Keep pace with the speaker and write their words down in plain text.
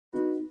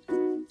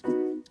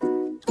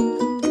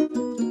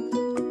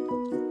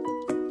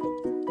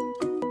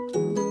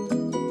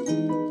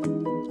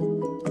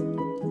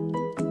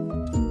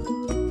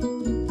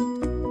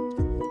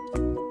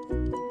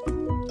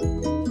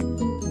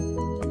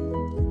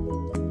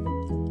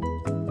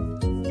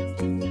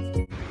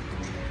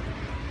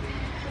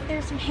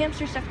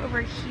hamster stuff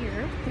over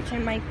here, which I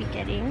might be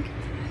getting,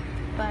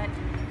 but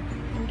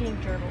I'm getting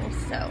gerbils,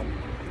 so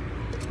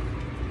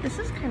this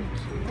is kind of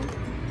cute.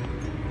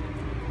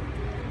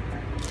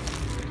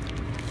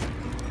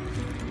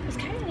 I was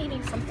kind of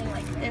needing something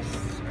like this,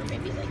 or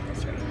maybe like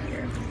this right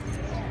here.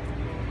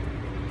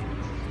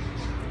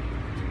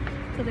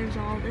 So there's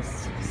all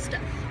this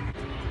stuff.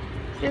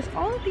 There's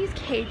all of these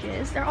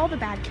cages. They're all the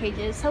bad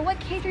cages. So what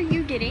cage are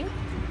you getting?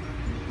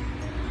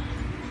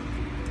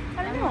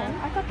 I don't know.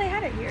 I thought they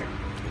had it here.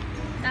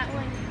 That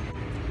one.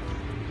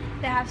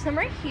 They have some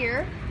right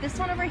here. This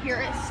one over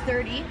here is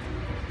 30.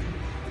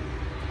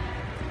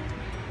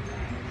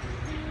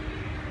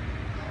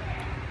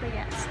 But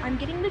yes, I'm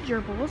getting the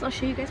gerbils. I'll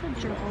show you guys what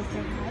gerbils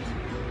they have.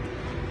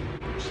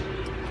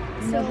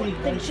 So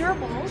the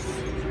gerbils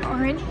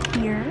are in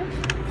here.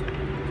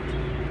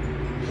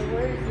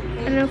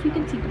 I don't know if you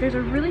can see, but there's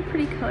a really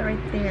pretty color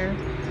right there.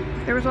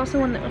 There was also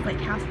one that was like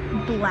half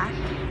black,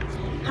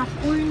 half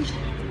orange.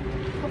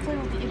 Hopefully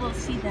we'll be able to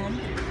see them.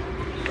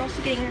 We're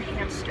also getting a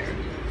hamster.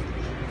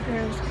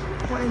 There's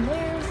one in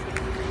there.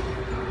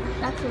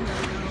 That's in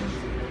there.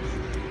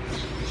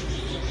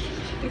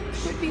 There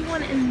could be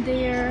one in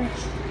there.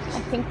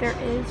 I think there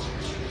is.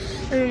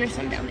 And then there's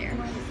some down there.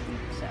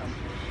 So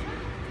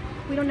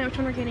we don't know which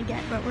one we're gonna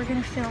get, but we're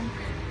gonna film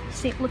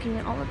looking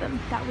at all of them.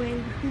 That way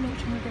we know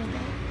which one we're gonna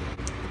get.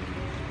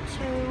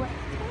 So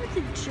for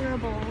the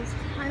gerbils,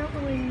 I don't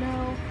really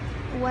know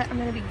what I'm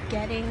gonna be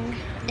getting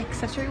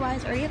accessory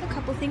wise. I already have a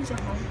couple things at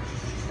home,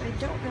 but I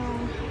don't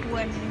know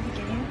what I'm gonna be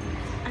getting.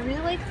 I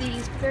really like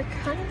these, but they're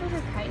kind of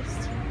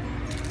overpriced.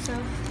 So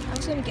if I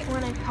was gonna get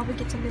one, I'd probably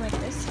get something like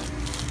this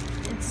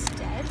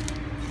instead.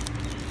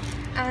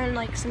 And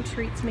like some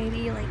treats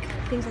maybe, like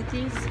things like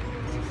these.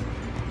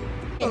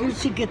 You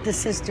should get the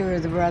sister or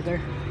the brother.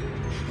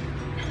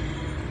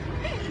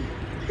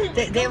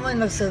 That one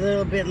looks a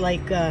little bit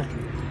like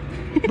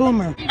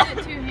Boomer. You get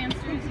 2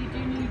 hamsters, you do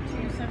need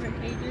 2 separate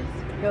cages.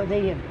 No,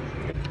 they have.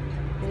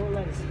 We'll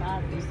let his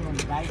father, he's the one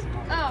that buys them.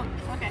 Oh,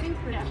 okay.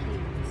 Yeah.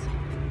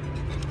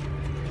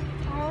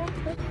 Oh,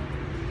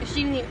 is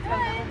she even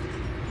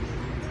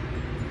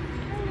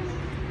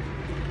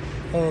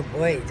Oh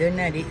boy, they're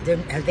not.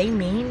 Are they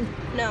mean?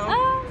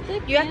 No.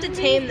 You have to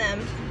tame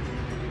them.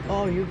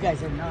 Oh, you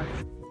guys are nuts.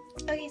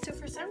 Okay, so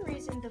for some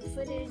reason the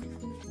footage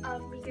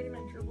of me getting my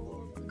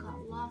gerbils got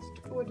lost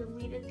or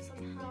deleted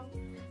somehow.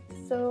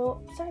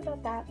 So sorry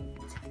about that.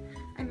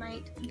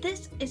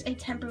 This is a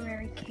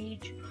temporary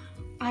cage.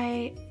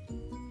 I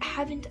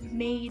haven't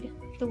made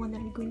the one that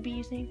I'm going to be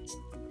using. It's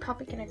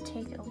probably going to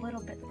take a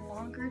little bit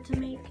longer to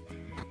make.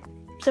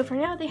 So for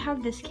now they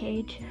have this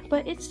cage,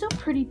 but it's still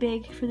pretty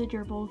big for the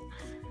gerbils.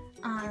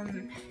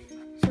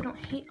 So don't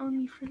hate on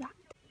me for that.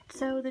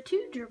 So the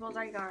 2 gerbils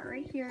I got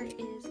right here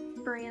is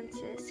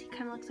Francis. He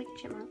kind of looks like a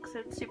chipmunk, so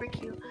it's super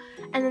cute.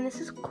 And then this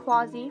is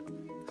Quasi.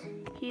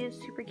 He is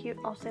super cute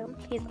also.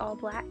 He's all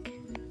black.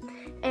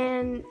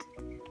 And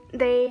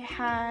they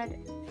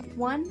had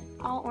one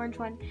all orange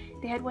one.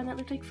 They had one that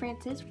looked like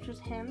Francis, which was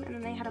him, and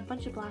then they had a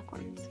bunch of black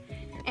ones.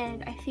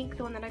 And I think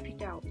the one that I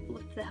picked out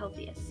looked the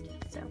healthiest.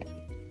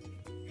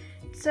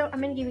 So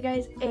I'm gonna give you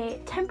guys a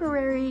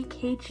temporary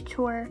cage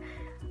tour.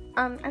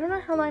 I don't know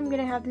how long I'm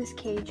gonna have this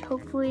cage.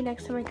 Hopefully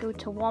next time I go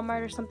to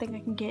Walmart or something, I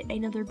can get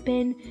another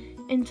bin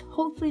and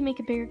hopefully make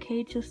a bigger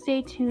cage. So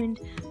stay tuned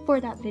for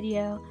that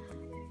video.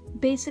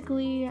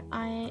 Basically,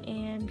 I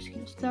am just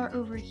gonna start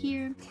over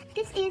here.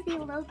 This is the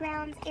low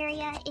grounds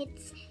area.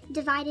 It's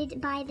divided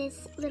by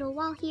this little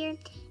wall here,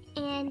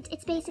 and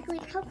it's basically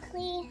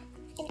probably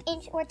an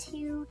inch or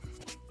 2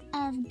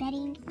 of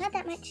bedding, not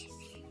that much.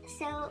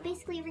 So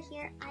basically over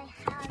here I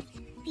have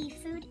the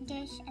food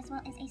dish as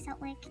well as a salt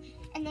lick,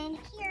 and then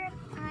here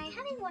I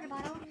have a water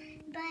bottle,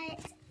 but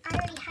I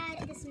already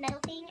had this metal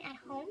thing at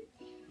home,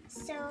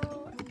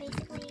 so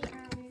basically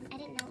I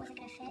didn't know it wasn't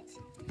gonna fit,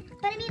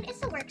 but I mean it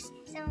still works,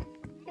 so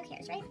who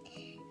cares, right?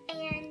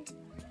 And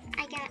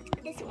I got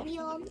this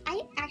wheel.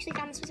 I actually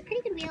found this was a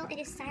pretty good wheel. It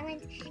is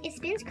silent, it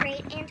spins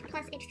great, and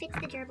plus it fits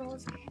the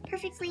gerbils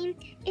perfectly.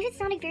 If it's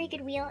not a very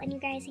good wheel and you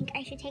guys think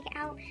I should take it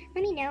out,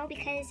 let me know,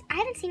 because I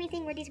haven't seen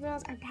anything where these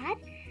wheels are bad.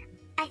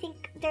 I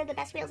think they're the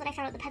best wheels that I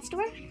found at the pet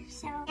store.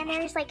 So, and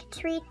there's like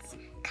treats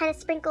kind of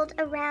sprinkled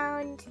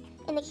around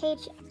in the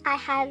cage. I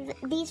have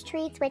these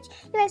treats, which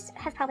you guys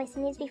have probably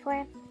seen these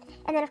before.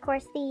 And then of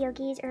course the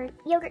yogis or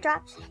yogurt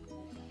drops.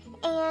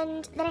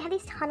 And then I have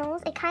these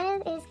tunnels. It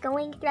kind of is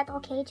going throughout the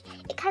whole cage.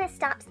 It kind of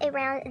stops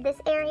around this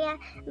area,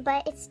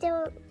 but it's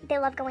still, they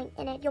love going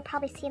in it. You'll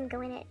probably see them go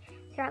in it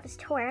throughout this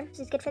tour, which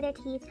is good for their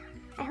teeth.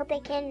 I hope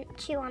they can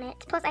chew on it.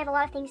 Plus I have a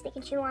lot of things they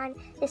can chew on.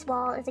 This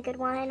wall is a good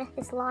one.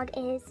 This log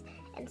is,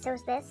 and so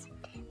is this.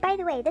 By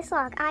the way, this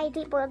log, I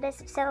deep boiled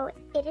this, so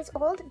it is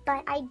old,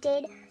 but I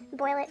did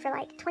boil it for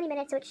like 20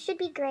 minutes, so it should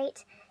be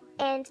great.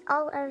 And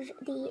all of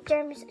the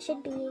germs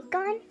should be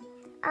gone.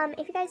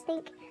 If you guys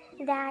think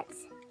that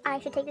I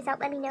should take this out,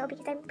 let me know,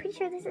 because I'm pretty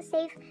sure this is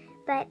safe,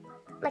 but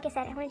like I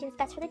said, I want to do what's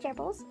best for the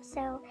gerbils,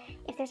 so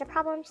if there's a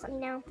problem, just let me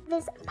know.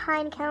 This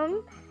pine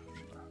cone,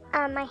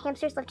 my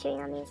hamsters love chewing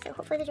on these, so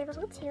hopefully the gerbils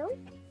will too.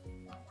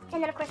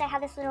 And then of course I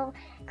have this little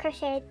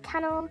crocheted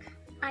tunnel.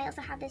 I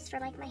also have this for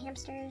like my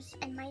hamsters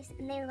and mice,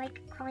 and they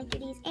like crawling through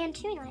these and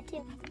chewing on it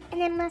too.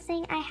 And then last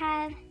thing, I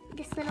have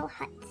this little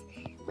hut,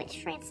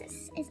 which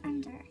Francis is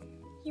under.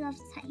 He loves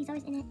this hut, he's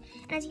always in it.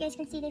 And as you guys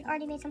can see, they've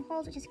already made some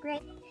holes, which is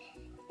great.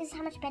 This is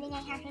how much bedding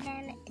I have for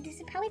them. This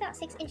is probably about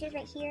 6 inches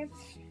right here.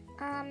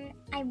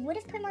 I would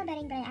have put more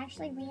bedding, but I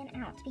actually ran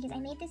out because I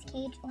made this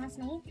cage last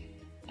night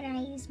and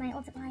I used my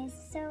old supplies.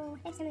 So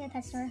next time we go to the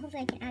pet store,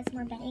 hopefully I can add some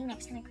more bedding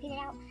next time I clean it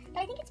out.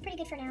 But I think it's pretty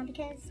good for now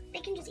because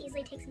they can just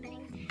easily take some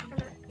bedding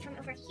from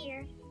over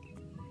here.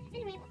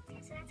 Anyway,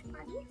 so that's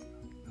Claudia.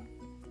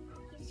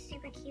 He's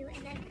super cute.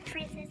 And then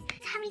Francis,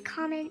 have any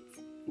comments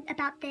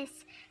about this,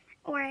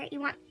 or you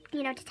want,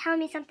 you know, to tell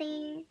me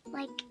something,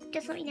 like,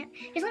 just let me know.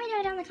 Just let me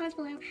know down in the comments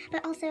below.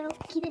 But also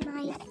keep in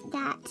mind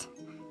that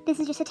this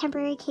is just a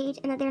temporary cage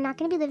and that they're not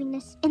going to be living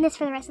in this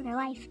for the rest of their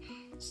life.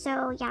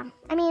 So yeah,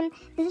 I mean,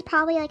 this is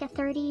probably like a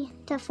 30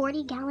 to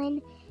 40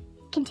 gallon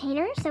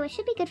container, so it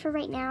should be good for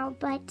right now,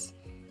 but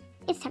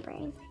it's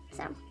temporary.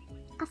 So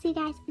I'll see you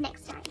guys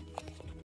next time.